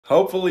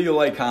Hopefully you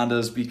like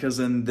Hondas, because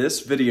in this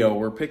video,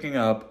 we're picking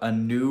up a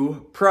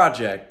new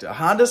project, a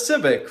Honda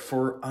Civic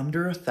for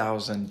under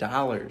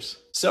 $1,000.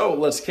 So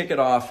let's kick it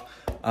off.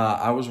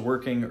 I was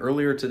working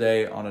earlier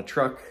today on a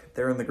truck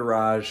there in the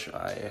garage.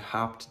 I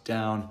hopped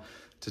down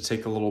to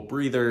take a little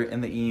breather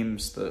in the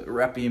Eames, the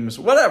rep Eames,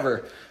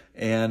 whatever,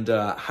 and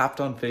hopped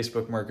on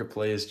Facebook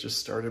Marketplace, just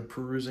started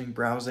perusing,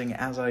 browsing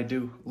as I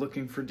do,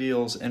 looking for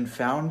deals, and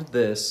found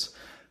this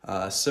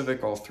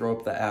Civic. I'll throw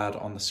up the ad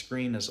on the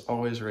screen as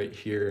always right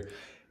here,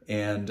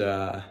 and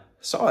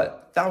saw it,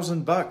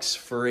 $1,000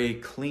 for a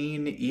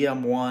clean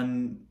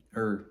EM1,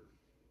 or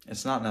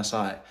it's not an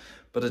SI,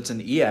 but it's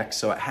an EX,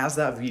 so it has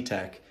that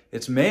VTEC.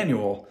 It's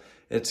manual,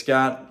 it's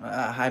got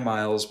high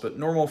miles, but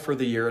normal for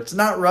the year. It's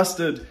not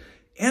rusted,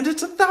 and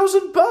it's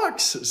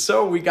 $1,000.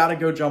 So we got to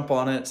go jump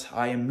on it.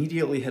 I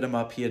immediately hit him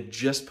up. He had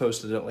just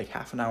posted it like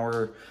half an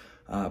hour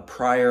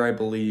prior, I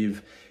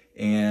believe.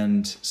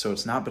 And so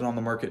it's not been on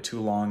the market too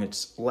long.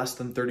 It's less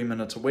than 30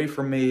 minutes away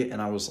from me. And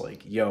I was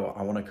like, yo,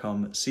 I want to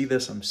come see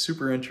this. I'm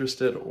super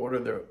interested. What are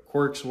the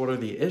quirks? What are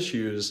the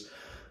issues?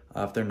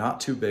 If they're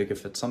not too big,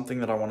 if it's something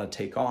that I want to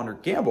take on or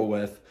gamble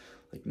with,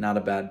 like not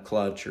a bad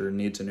clutch or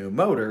needs a new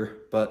motor,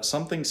 but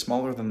something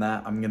smaller than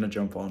that, I'm going to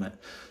jump on it.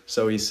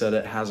 So he said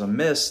it has a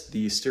miss,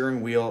 the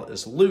steering wheel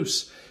is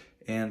loose,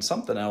 and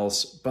something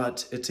else,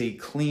 but it's a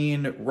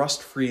clean,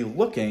 rust-free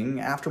looking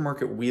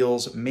aftermarket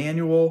wheels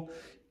manual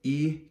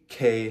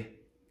EK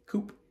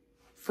Coupe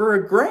for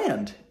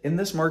 $1,000 in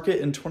this market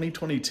in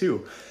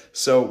 2022.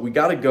 So we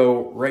got to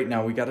go right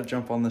now. We got to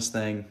jump on this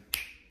thing,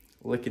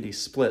 lickety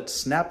split,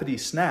 snappity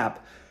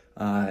snap,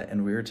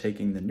 and we are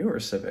taking the newer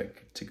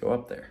Civic to go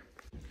up there.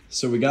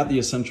 So we got the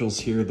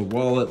essentials here, the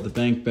wallet, the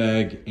bank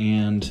bag,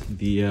 and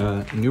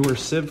the newer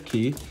Civ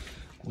key,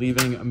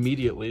 leaving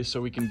immediately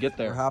so we can get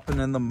there. We're hopping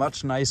in the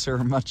much nicer,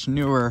 much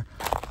newer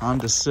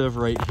Honda Civ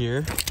right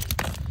here.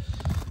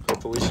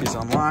 Hopefully she's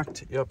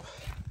unlocked. Yep,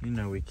 you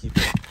know we keep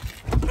it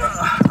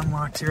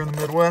unlocked here in the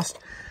Midwest.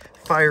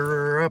 Fire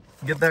her up,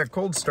 get that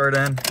cold start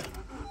in.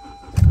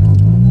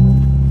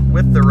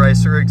 With the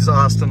Ricer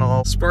exhaust and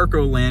all.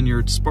 Sparko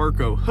lanyard,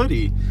 Sparko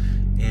hoodie,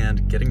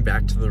 and getting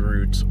back to the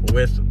roots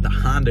with the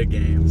Honda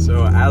game.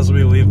 So as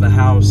we leave the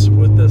house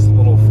with this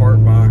little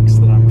fart box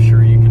that I'm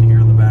sure you can hear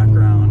in the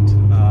background,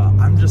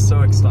 I'm just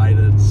so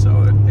excited,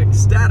 so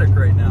ecstatic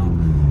right now,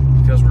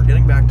 because we're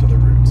getting back to the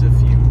roots. If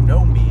you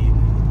know me,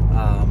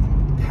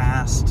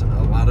 past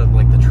a lot of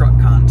like the truck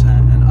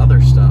content and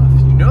other stuff,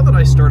 you know that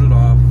I started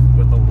off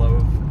with a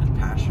love and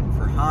passion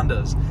for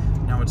Hondas.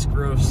 Now it's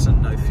gross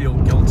and I feel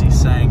guilty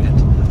saying it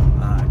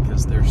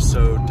because they're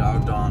so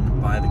dogged on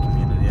by the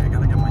community. I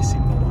gotta get my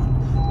seatbelt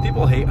on.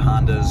 People hate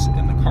Hondas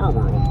in the car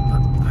world,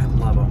 but I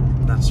love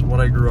them. That's what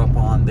I grew up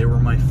on. They were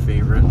my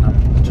favorite, and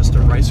I'm just a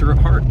Ricer at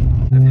heart.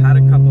 I've had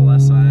a couple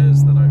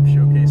SIs that I've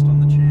showcased on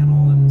the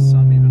channel, and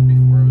some even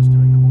before I was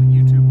doing the whole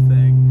YouTube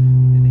thing,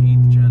 an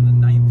 8th gen, a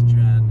 9th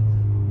gen.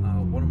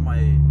 One of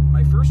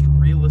my first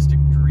realistic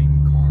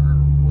dream car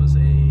was a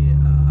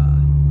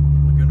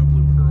Laguna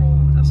Blue Pearl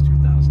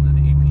S2000, an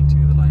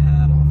AP2 that I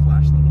had. I'll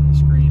flash that on the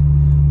screen.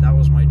 That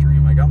was my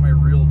dream. I got my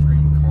real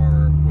dream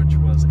car, which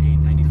was a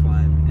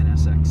 95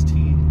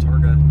 NSXT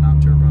Targa,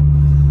 not turbo,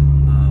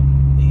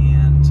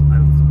 and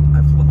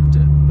I've loved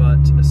it.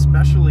 But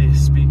especially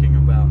speaking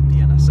about the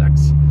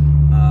NSX,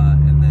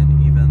 and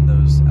then even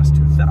those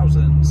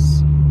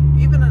S2000s,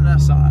 even an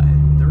SI,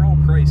 they're all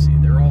pricey.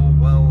 They're all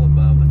well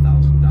above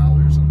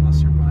 $1,000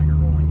 unless you're buying a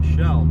rolling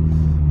shell.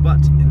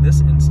 But in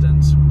this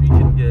instance, we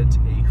can get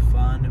a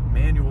fun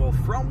manual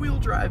front-wheel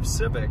drive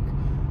Civic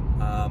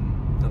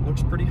that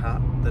looks pretty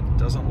hot, that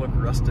doesn't look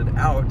rusted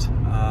out,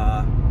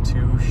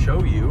 to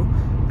show you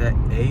that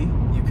A,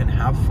 you can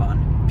have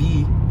fun,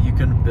 B, you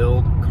can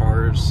build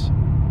cars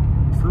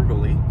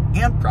frugally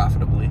and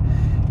profitably,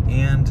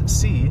 and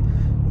C,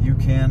 you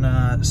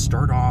can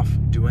start off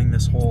doing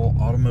this whole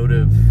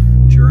automotive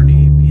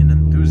journey, be an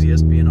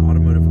enthusiast, be an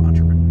automotive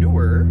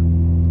entrepreneur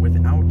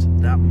without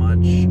that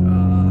much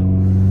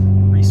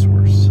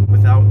resource,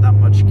 without that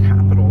much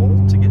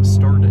capital to get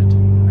started.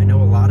 I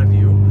know a lot of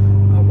you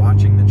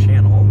watching the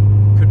channel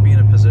could be in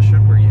a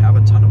position where you have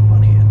a ton of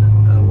money, and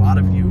a lot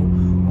of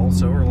you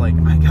also are like,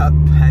 I got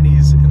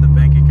pennies in the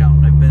bank account,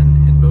 and I've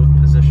been in both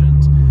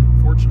positions.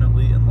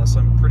 Fortunately, unless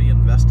I'm pretty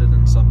invested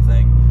in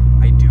something,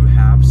 I do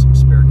have some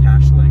spare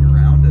cash laying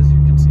around, as you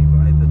can see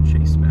by the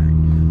chase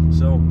bag.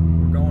 So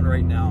we're going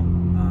right now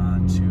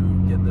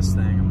to get this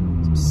thing.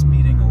 I'm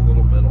speeding a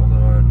little bit,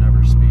 although I would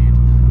never speed,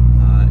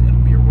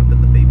 and we are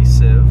whipping the baby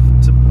Civ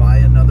to buy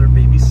another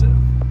baby Civ.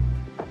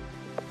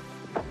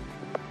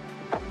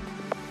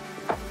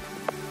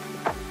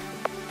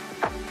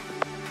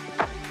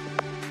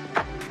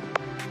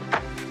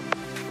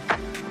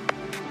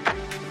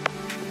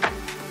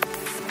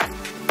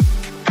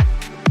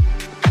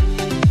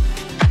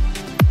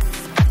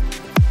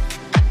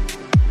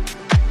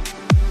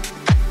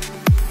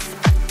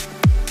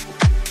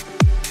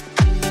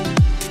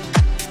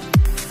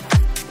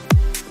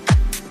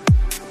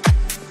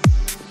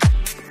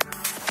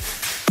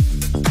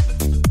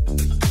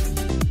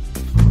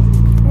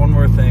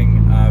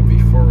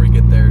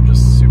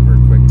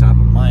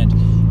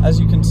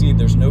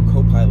 no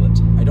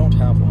co-pilot. I don't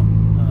have one.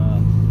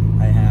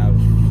 I have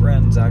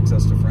friends,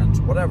 access to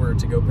friends, whatever,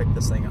 to go pick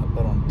this thing up.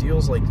 But on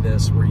deals like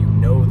this, where you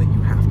know that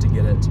you have to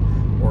get it,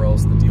 or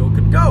else the deal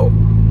could go,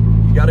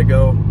 you gotta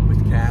go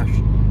with cash,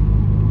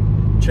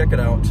 check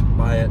it out,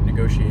 buy it,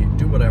 negotiate,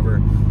 do whatever,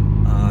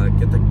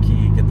 get the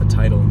key, get the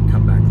title, and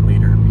come back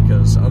later,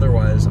 because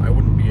otherwise I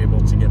wouldn't be able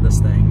to get this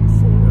thing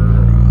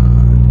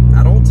for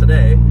at all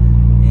today,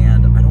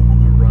 and I don't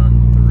want to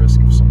run the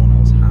risk of someone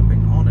else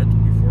hopping on it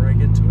before I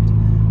get to it.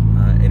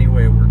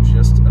 Anyway, we're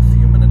just a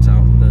few minutes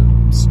out. The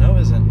snow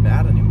isn't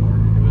bad anymore.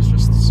 It was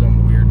just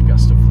some weird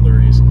gust of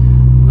flurries.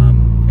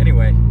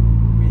 Anyway,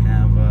 we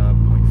have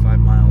 0.5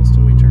 miles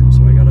till we turn,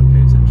 so I gotta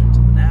pay attention to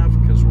the nav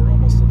because we're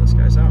almost to this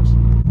guy's house.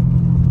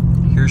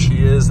 Here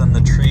she is in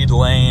the treed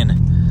lane.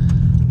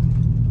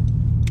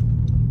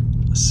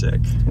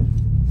 Sick.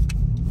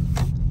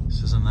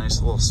 This is a nice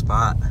little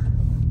spot.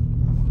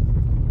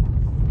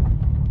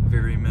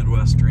 Very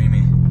Midwest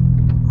dreamy,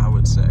 I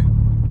would say.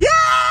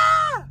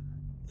 Yeah!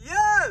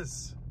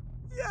 Yes!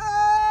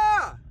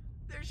 Yeah!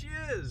 There she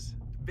is.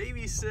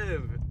 Baby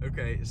Civ.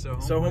 Okay, so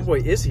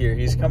homeboy is here.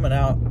 He's coming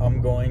out.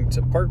 I'm going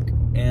to park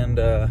and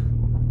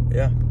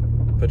yeah,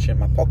 put you in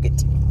my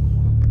pocket.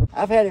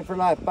 I've had it for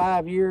like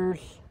 5 years.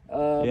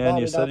 Yeah, and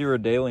you said you were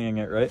dailying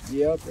it, right?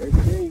 Yep,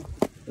 every day.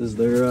 Is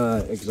there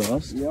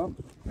exhaust? Yep.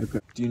 Okay.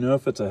 Do you know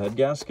if it's a head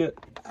gasket?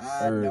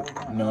 Or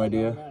no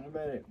idea?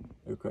 About it.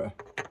 Okay.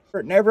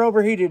 It never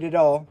overheated at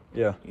all.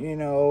 Yeah. You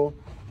know.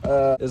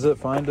 Is it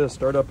fine to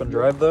start up and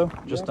drive though?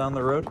 Just down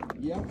the road?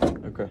 Yep.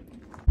 Okay.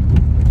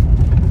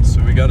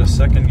 So we got a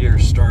second gear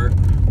start.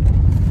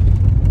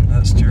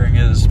 That steering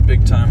is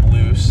big time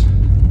loose.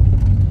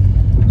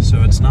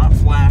 So it's not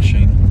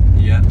flashing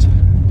yet,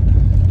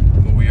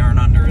 but we aren't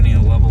under any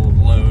level of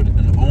load.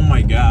 And oh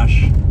my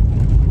gosh.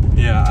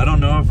 Yeah, I don't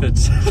know if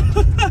it's...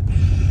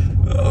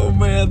 Oh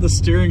man, the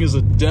steering is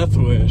a death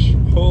wish.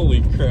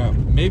 Holy crap.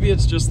 Maybe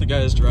it's just the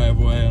guy's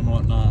driveway and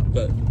whatnot,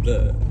 but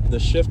the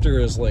shifter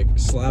is like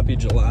slappy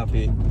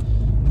jalopy.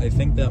 I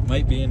think that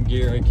might be in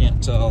gear, I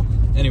can't tell.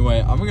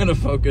 Anyway, I'm gonna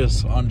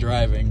focus on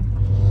driving.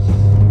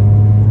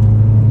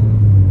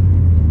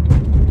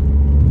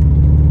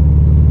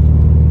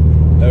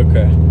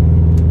 Okay.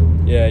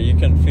 Yeah, you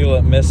can feel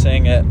it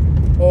missing at,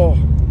 oh,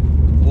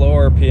 low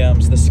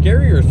RPMs. The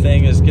scarier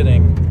thing is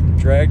getting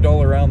dragged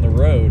all around the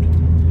road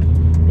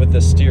with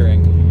the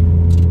steering.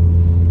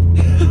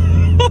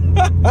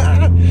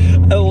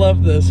 I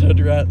love this hood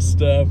rat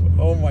stuff.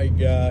 Oh my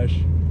gosh.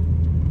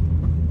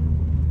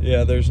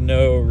 Yeah, there's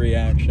no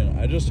reaction.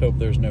 I just hope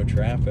there's no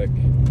traffic.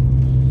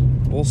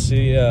 We'll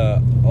see.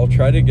 I'll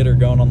try to get her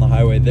going on the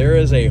highway. There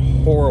is a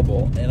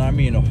horrible, and I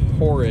mean a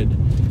horrid,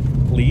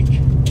 leak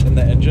in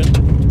the engine.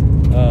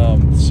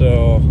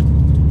 So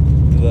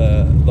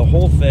the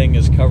whole thing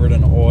is covered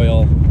in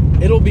oil.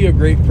 It'll be a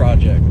great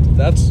project.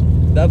 That's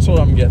what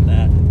I'm getting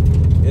at.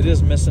 It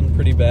is missing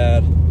pretty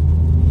bad.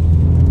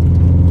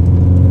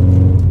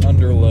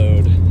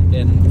 Underload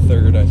in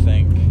third, I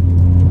think.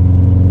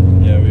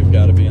 Yeah, we've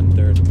got to be in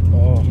third.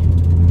 Oh.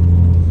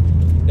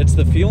 It's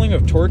the feeling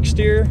of torque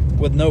steer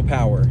with no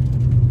power.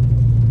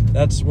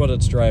 That's what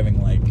it's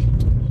driving like.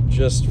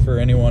 Just for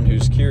anyone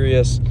who's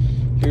curious,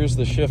 here's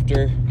the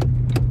shifter.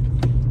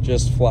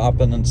 Just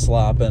flopping and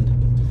slopping.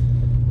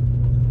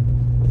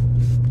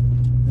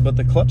 But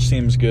the clutch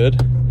seems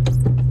good.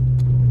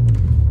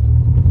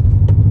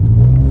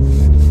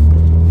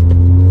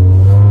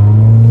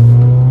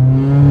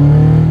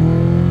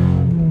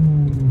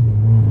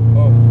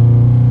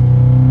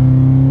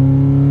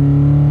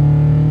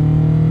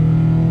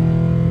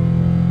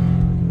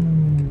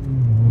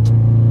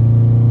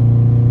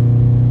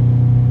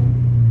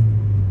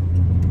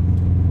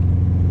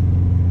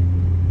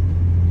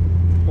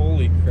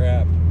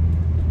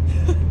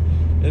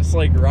 It's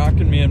like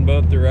rocking me in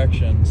both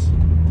directions.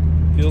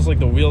 Feels like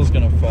the wheel's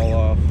gonna fall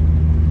off.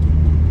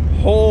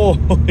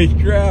 Holy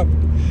crap.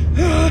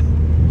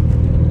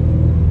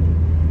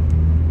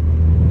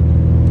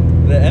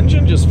 The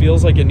engine just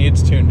feels like it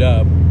needs tuned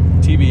up.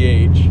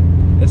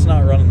 TBH. It's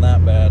not running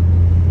that bad.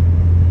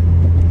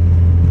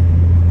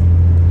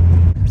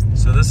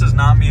 So this is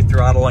not me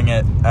throttling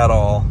it at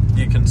all.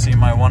 You can see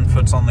my one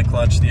foot's on the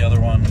clutch, the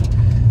other one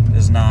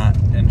is not,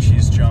 and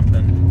she's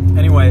jumping.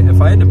 Anyway, if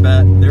I had to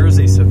bet, there is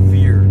a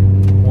severe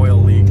oil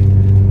leak.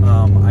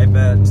 I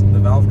bet the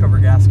valve cover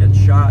gasket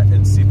shot,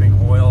 it's seeping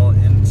oil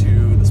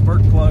into the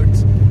spark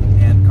plugs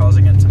and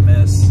causing it to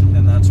miss,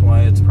 and that's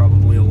why it's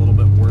probably a little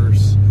bit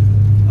worse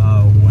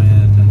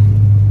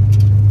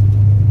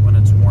when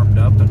it's warmed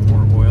up and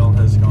more oil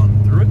has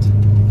gone through it.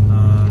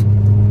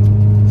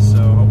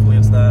 So hopefully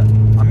it's that.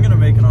 I'm gonna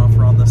make an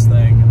offer on this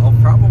thing. I'll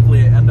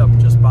probably end up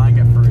just buying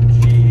it for a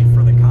G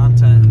for the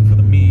content and for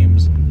the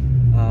memes,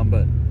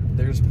 but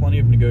there's plenty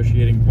of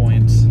negotiating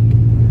points.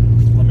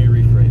 Let me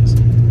rephrase.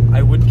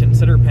 I would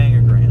consider paying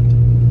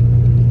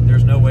 $1,000.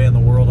 There's no way in the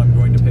world I'm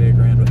going to pay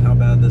 $1,000 with how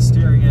bad the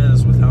steering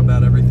is, with how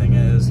bad everything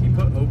is. He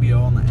put OBO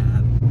on the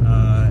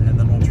ad, and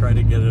then we'll try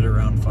to get it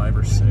around 5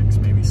 or 6,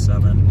 maybe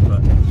 7,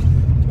 but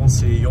we'll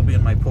see. You'll be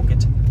in my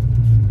pocket.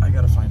 I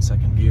gotta find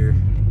second gear.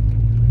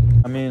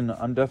 I mean,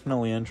 I'm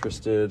definitely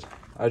interested.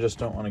 I just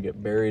don't want to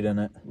get buried in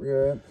it.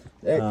 Yeah,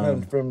 that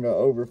comes from the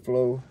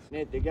overflow.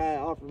 The guy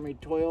offered me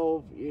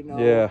 12, you know.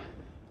 Yeah.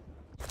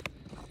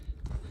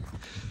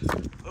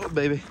 Oh,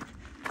 baby.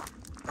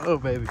 Oh,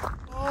 baby.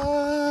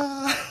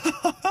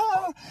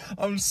 Oh,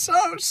 I'm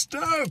so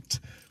stoked.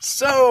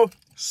 So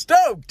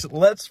stoked.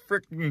 Let's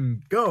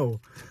freaking go.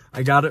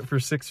 I got it for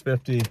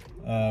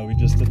 $650. We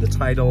just did the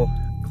title,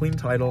 clean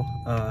title.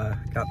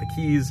 Got the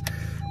keys,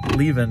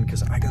 leaving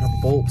because I got a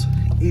bolt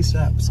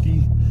ASAP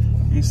ski,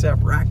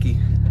 ASAP Racky.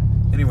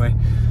 Anyway,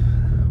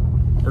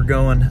 we're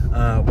going.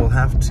 We'll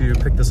have to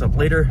pick this up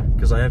later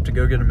because I have to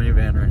go get a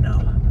minivan right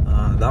now.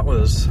 That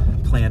was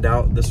planned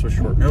out. This was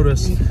short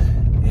notice,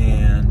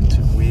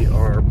 and we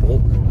are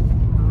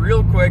bolting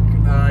real quick.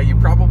 You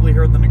probably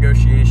heard the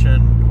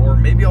negotiation, or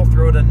maybe I'll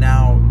throw it in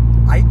now.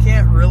 I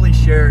can't really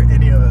share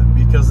any of it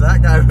because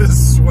that guy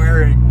was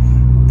swearing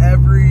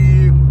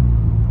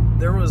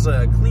there was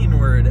a clean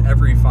word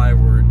every 5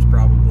 words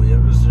probably.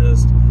 It was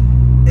just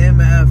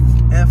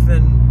MF, F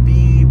and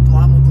B,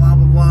 blah, blah, blah,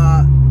 blah,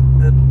 blah.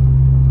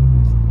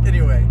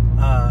 Anyway,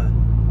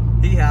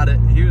 he had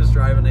it. He was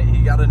driving it.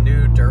 He got a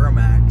new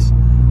Duramax,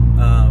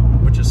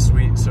 which is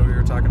sweet. So we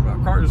were talking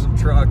about cars and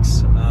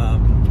trucks.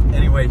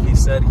 Anyway, he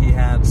said he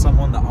had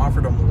someone that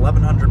offered him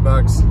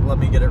 $1,100. Let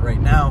me get it right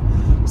now.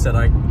 Said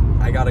I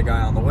got a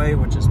guy on the way,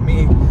 which is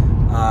me.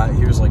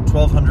 He was like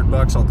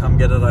 $1,200. I'll come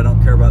get it. I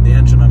don't care about the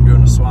engine. I'm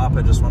doing a swap.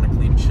 I just want a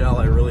clean shell.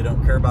 I really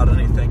don't care about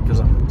anything because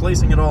I'm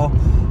replacing it all.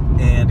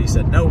 And he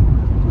said, nope.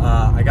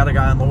 I got a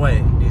guy on the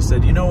way. He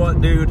said, you know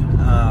what, dude?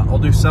 I'll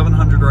do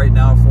 $700 right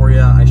now for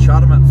you. I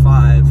shot him at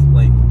 5.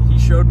 Like, he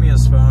showed me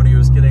his phone. He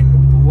was getting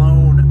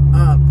blown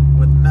up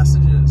with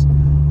messages.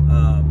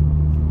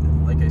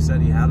 Like I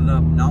said, he had it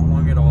up not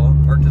long at all.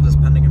 Marked it as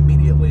pending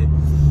immediately.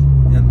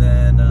 And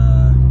then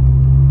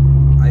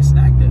I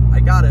snagged it. I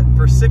got it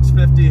for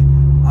 $650.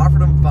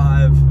 Offered him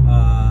 5.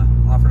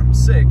 Offered him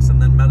 6,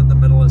 and then met at the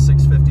middle at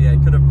 $650. I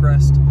could have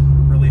pressed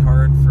really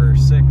hard for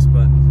 6,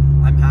 but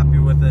I'm happy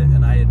with it,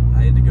 and I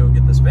had to go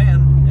get this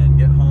van and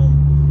get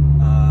home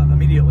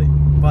immediately.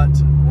 But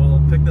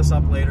we'll pick this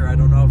up later. I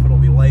don't know if it'll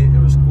be late. It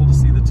was cool to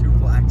see the 2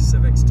 black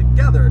Civics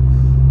together.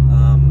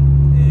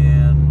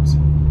 And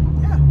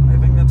yeah, I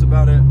think that's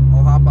about it.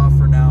 I'll hop off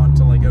for now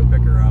until I go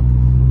pick her up,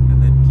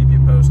 and then keep you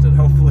posted.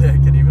 Hopefully I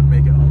can even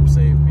make it home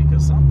safe,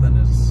 because something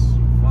is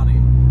funny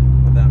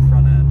with that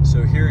front end.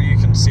 So here you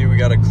can see we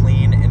got a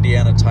clean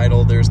Indiana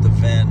title. There's the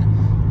VIN.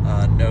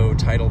 No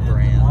title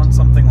brand. On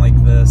something like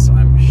this,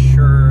 I'm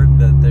sure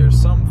that there's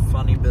some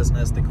funny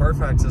business. The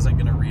Carfax isn't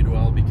going to read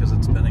well because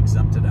it's been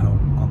exempted out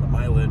on the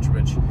mileage,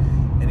 which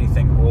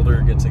anything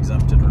older gets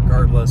exempted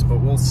regardless, but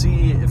we'll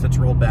see if it's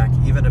rolled back.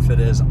 Even if it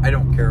is, I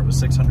don't care. It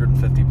was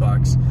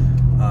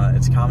 $650.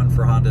 It's common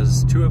for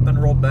Hondas to have been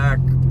rolled back,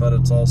 but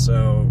it's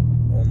also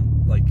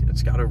like,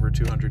 it's got over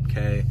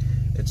 200K.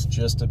 It's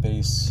just a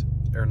base,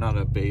 or not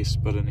a base,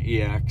 but an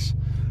EX.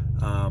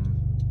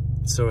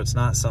 So it's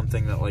not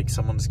something that like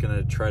someone's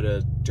gonna try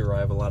to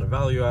derive a lot of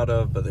value out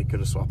of, but they could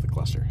have swapped the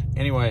cluster.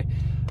 Anyway,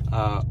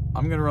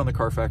 I'm gonna run the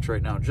Carfax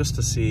right now just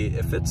to see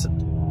if it's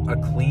a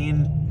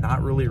clean,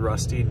 not really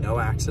rusty, no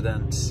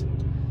accidents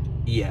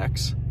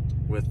EX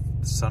with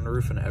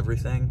sunroof and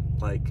everything.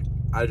 Like,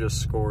 I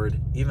just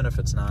scored. Even if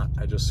it's not,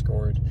 I just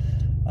scored.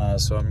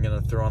 So I'm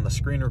gonna throw on the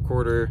screen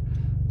recorder,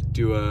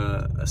 do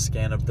a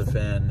scan of the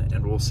VIN,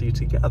 and we'll see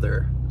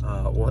together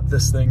what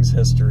this thing's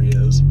history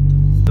is.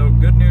 So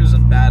good news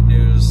and bad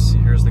news.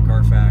 Here's the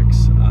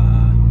Carfax.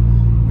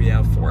 We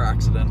have 4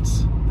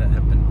 accidents that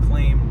have been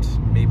claimed,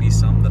 maybe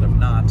some that have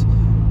not.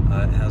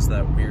 It has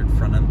that weird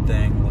front end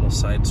thing, a little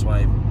side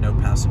swipe, no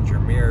passenger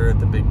mirror,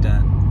 the big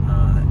dent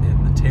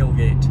in the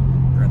tailgate,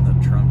 or in the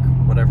trunk,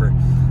 whatever.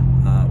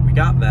 We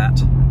got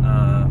that,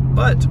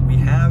 but we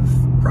have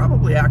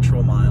probably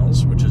actual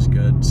miles, which is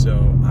good.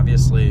 So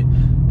obviously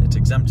it's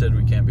exempted.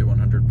 We can't be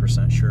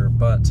 100% sure,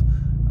 but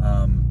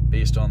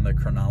based on the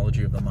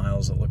chronology of the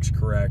miles, it looks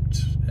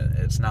correct.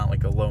 It's not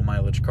like a low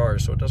mileage car,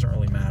 so it doesn't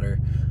really matter.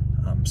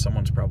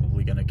 Someone's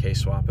probably going to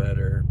K-swap it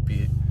or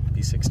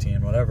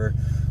B16, whatever,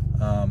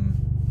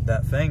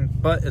 that thing.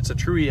 But it's a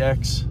true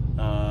EX.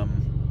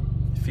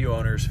 Few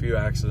owners, few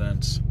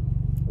accidents.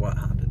 What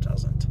Honda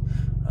doesn't?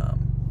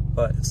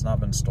 But it's not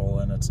been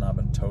stolen. It's not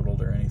been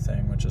totaled or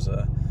anything, which is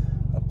a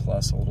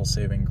plus, a little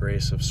saving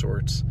grace of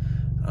sorts.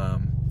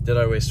 Did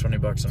I waste 20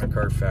 bucks on a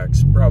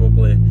Carfax?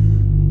 Probably.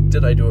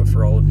 Did I do it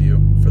for all of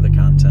you, for the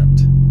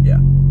content? Yeah,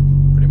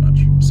 pretty much.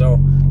 So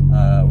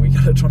we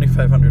got a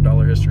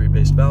 $2,500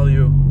 history-based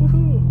value.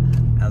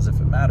 Woohoo! As if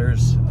it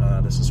matters.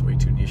 This is way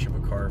too niche of a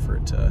car for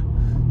it to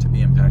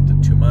be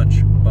impacted too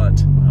much,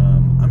 but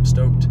I'm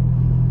stoked.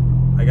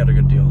 I got a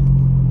good deal.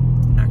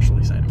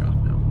 Actually signing off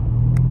now.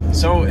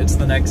 So it's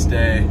the next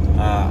day.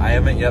 I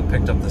haven't yet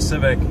picked up the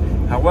Civic.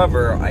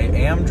 However, I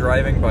am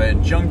driving by a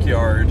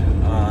junkyard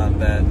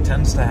that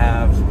tends to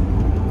have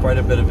quite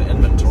a bit of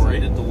inventory. I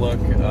did the look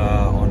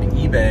on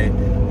eBay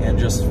and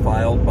just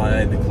filed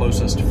by the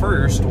closest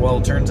first. Well,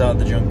 it turns out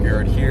the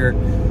junkyard here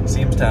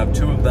seems to have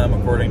 2 of them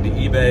according to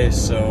eBay,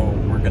 so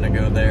we're gonna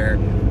go there.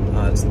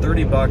 It's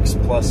 30 bucks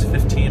plus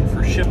 15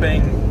 for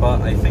shipping,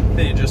 but I think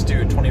they just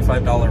do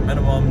 $25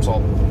 minimums.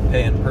 I'll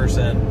pay in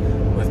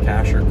person with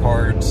cash or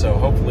card, so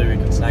hopefully we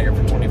can snag it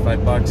for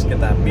 25 bucks, get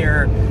that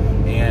mirror,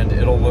 and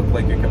it'll look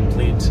like a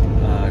complete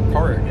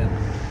car again.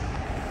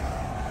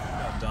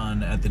 Got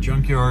done at the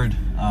junkyard.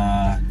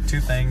 Two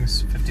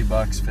things, 50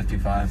 bucks,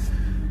 55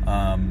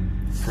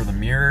 for the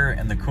mirror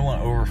and the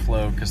coolant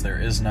overflow, because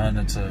there is none.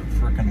 It's a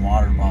freaking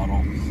water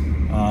bottle.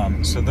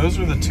 So those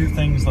are the two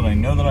things that I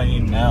know that I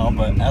need now,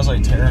 but as I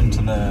tear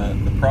into the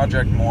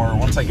project more,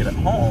 once I get it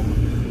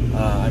home,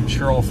 I'm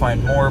sure I'll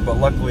find more, but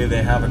luckily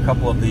they have a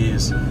couple of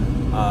these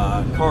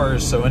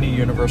cars, so any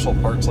universal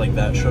parts like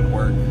that should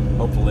work,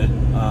 hopefully,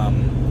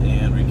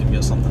 and we can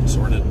get something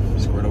sorted,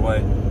 squared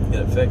away,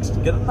 get it fixed,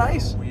 get it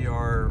nice. We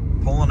are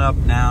pulling up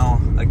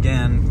now,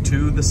 again,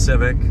 to the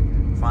Civic,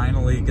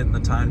 finally getting the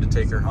time to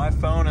take her home. My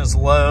phone is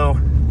low,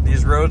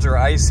 these roads are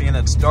icy and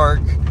it's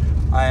dark.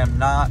 I am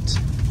not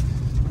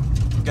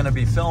gonna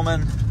be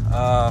filming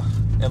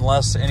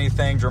unless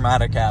anything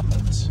dramatic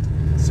happens.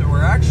 So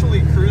we're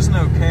actually cruising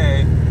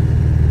okay,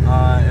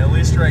 at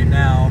least right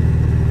now.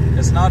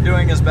 It's not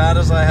doing as bad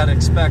as I had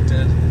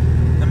expected.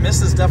 The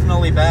mist is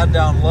definitely bad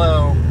down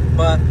low,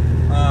 but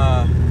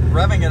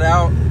revving it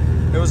out,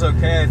 it was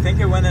okay. I think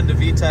it went into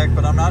VTEC,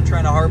 but I'm not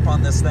trying to harp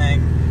on this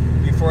thing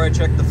before I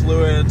check the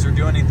fluids or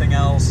do anything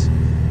else.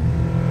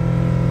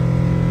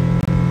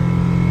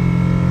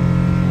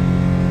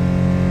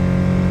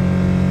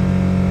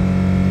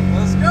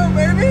 Let's go,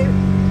 baby!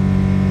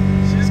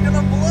 She's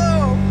gonna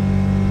blow!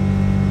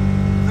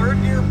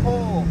 Third gear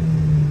pull.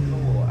 A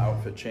little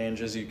outfit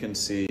change, as you can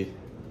see.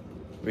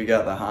 We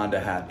got the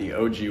Honda hat, the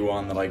OG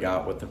one that I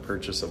got with the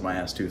purchase of my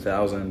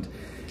S2000,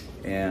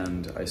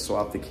 and I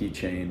swapped the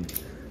keychain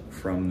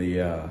from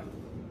the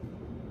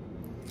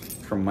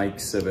from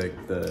Mike's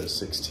Civic, the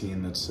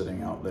 16 that's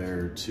sitting out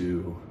there,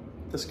 to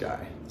this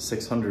guy,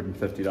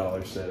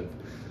 $650 Civ.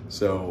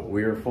 So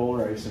we are full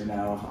racer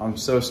now. I'm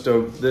so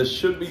stoked. This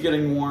should be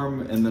getting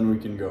warm and then we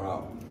can go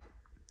out.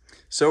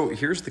 So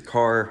here's the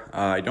car.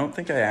 I don't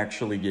think I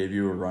actually gave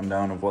you a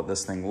rundown of what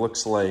this thing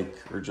looks like,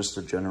 or just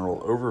a general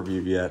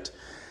overview yet,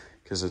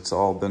 because it's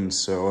all been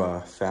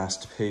so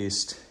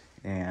fast-paced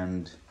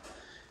and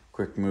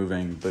quick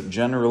moving. But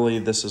generally,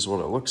 this is what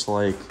it looks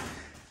like.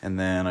 And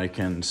then I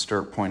can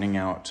start pointing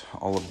out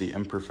all of the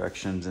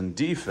imperfections and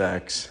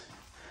defects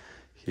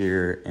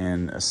here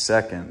in a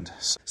second.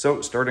 So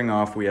starting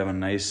off, we have a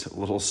nice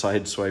little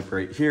side swipe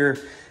right here.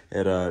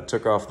 It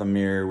took off the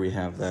mirror. We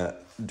have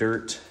that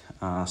dirt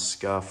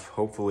scuff.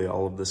 Hopefully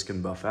all of this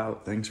can buff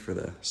out. Thanks for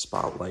the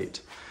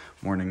spotlight,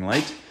 morning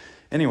light.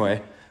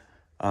 Anyway,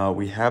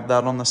 we have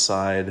that on the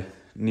side.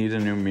 Need a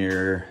new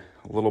mirror,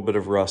 a little bit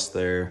of rust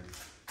there,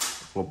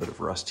 a little bit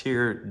of rust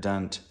here,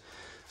 dent,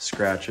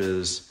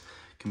 scratches,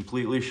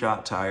 completely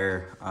shot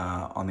tire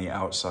on the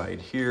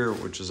outside here,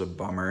 which is a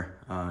bummer.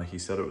 He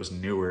said it was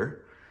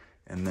newer.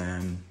 And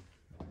then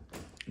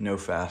no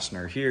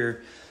fastener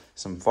here,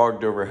 some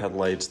fogged over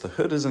headlights. The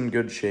hood is in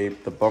good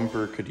shape. The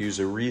bumper could use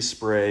a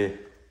respray.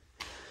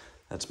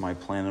 That's my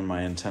plan and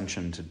my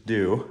intention to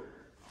do.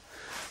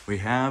 We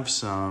have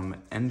some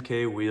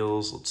NK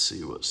wheels. Let's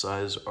see, what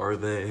size are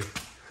they?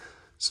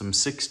 Some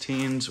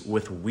 16s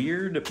with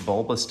weird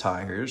bulbous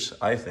tires,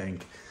 I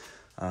think.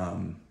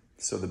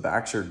 So the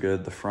backs are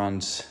good, the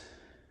fronts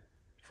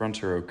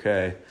are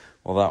okay.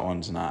 Well, that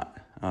one's not.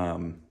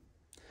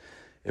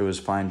 It was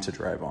fine to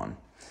drive on.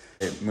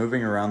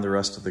 Moving around the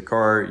rest of the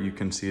car, you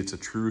can see it's a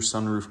true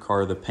sunroof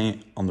car. The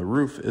paint on the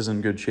roof is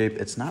in good shape.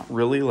 It's not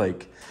really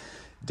like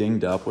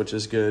dinged up, which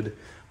is good.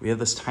 We have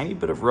this tiny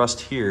bit of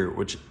rust here,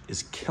 which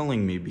is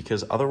killing me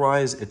because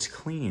otherwise it's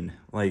clean.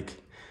 Like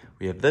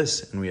we have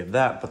this and we have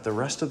that, but the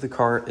rest of the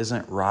car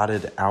isn't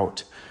rotted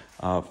out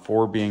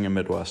for being a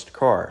Midwest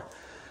car.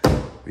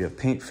 We have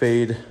paint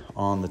fade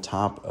on the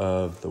top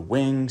of the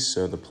wing,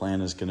 so the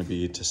plan is going to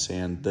be to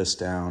sand this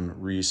down,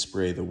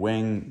 respray the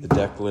wing. The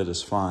deck lid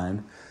is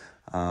fine.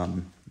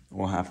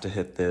 We'll have to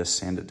hit this,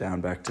 sand it down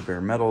back to bare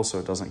metal so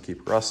it doesn't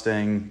keep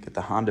rusting, get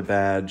the Honda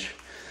badge,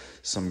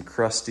 some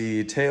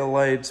crusty tail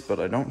lights, but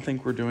I don't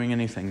think we're doing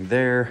anything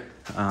there.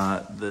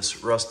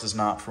 This rust is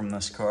not from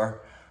this car,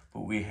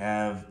 but we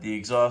have the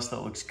exhaust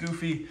that looks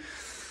goofy.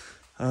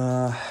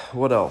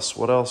 What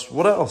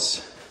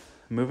else?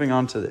 Moving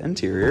on to the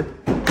interior,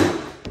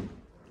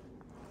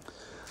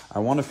 I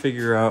want to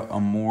figure out a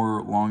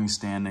more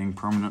long-standing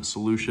permanent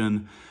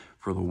solution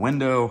for the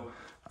window.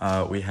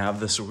 We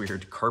have this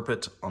weird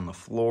carpet on the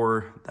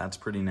floor. That's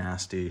pretty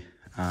nasty.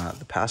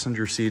 The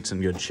passenger seat's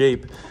in good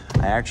shape.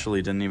 I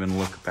actually didn't even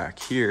look back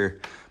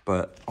here,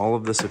 but all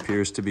of this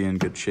appears to be in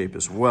good shape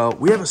as well.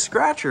 We have a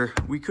scratcher.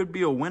 We could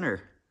be a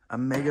winner, a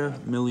Mega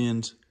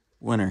Millions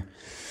winner.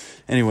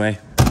 Anyway,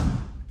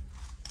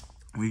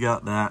 we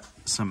got that,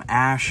 some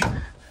ash,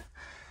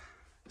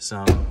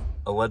 some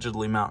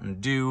allegedly Mountain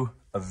Dew,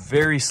 a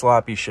very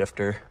sloppy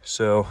shifter.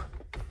 So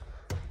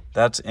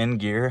that's in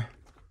gear.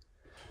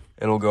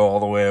 It'll go all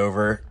the way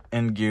over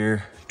in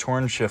gear,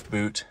 torn shift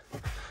boot.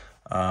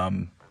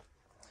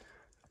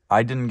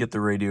 I didn't get the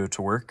radio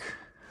to work.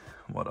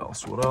 What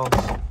else?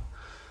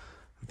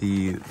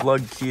 the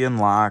lug key and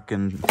lock,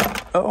 and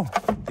oh,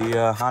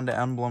 the Honda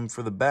emblem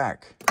for the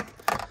back.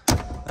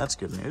 That's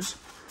good news.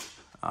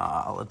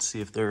 Let's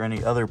see if there are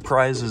any other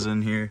prizes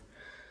in here.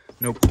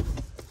 Nope.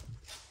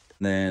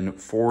 Then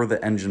for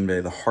the engine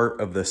bay, the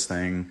heart of this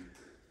thing,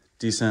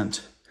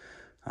 decent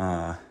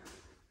hood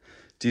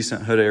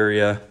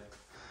area,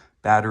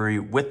 battery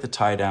with the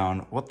tie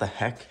down. What the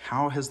heck?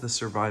 How has this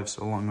survived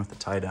so long with the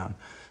tie down?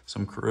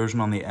 Some corrosion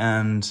on the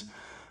end.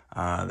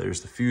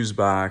 There's the fuse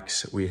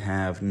box. We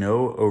have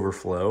no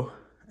overflow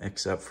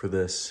except for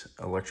this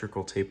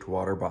electrical taped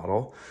water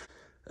bottle.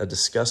 A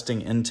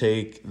disgusting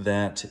intake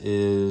that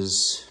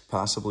is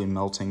possibly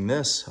melting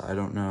this. I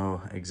don't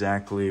know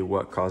exactly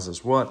what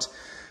causes what.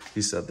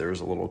 He said there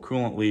was a little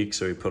coolant leak,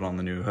 so he put on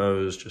the new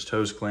hose, just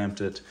hose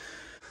clamped it.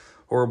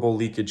 Horrible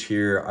leakage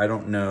here. I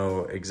don't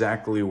know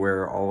exactly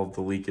where all of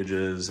the leakage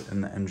is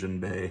in the engine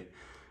bay,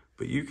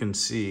 but you can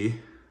see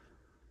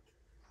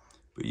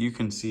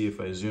if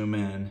I zoom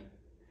in,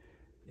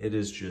 it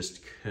is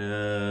just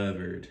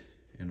covered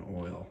in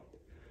oil,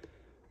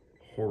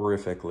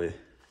 horrifically.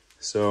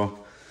 So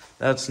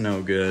that's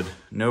no good.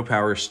 No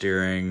power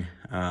steering,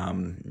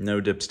 no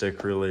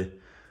dipstick really.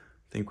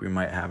 I think we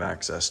might have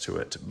access to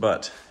it,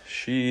 but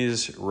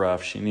she's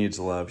rough. She needs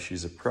love.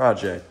 She's a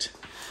project,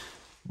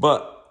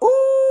 but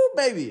ooh,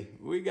 baby,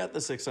 we got the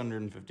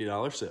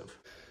 $650 Civ.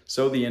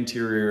 So the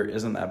interior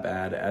isn't that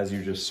bad. As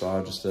you just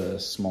saw, just a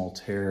small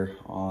tear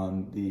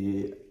on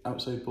the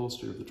outside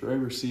bolster of the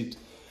driver's seat.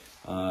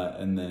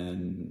 And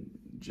then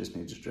just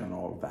needs a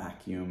general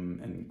vacuum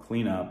and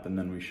clean up, and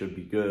then we should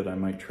be good. I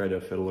might try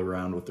to fiddle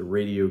around with the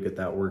radio, get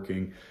that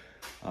working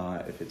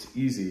if it's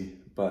easy,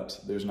 but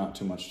there's not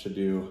too much to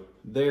do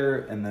there.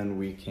 And then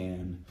we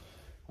can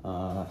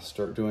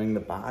start doing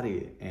the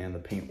body and the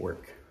paint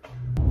work.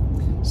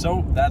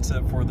 So that's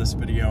it for this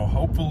video.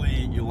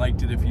 Hopefully you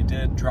liked it. If you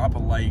did, drop a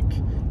like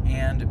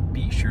and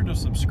be sure to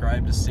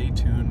subscribe to stay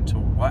tuned to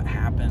what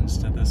happens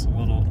to this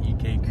little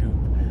EK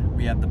Coupe.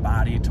 We had the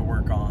body to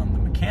work on, the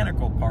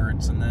mechanical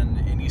parts, and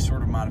then any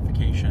sort of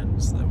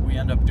modifications that we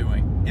end up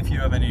doing. If you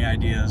have any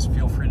ideas,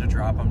 feel free to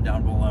drop them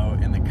down below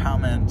in the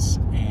comments.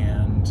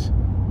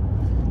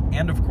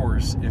 And of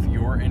course, if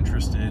you're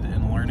interested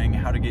in learning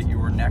how to get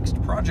your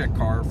next project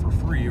car for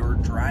free or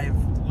drive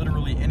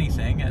literally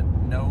anything at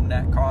no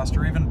net cost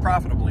or even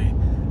profitably,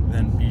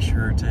 then be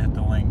sure to hit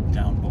the link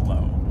down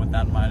below. With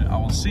that in mind, I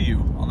will see you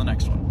on the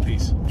next one.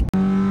 Peace.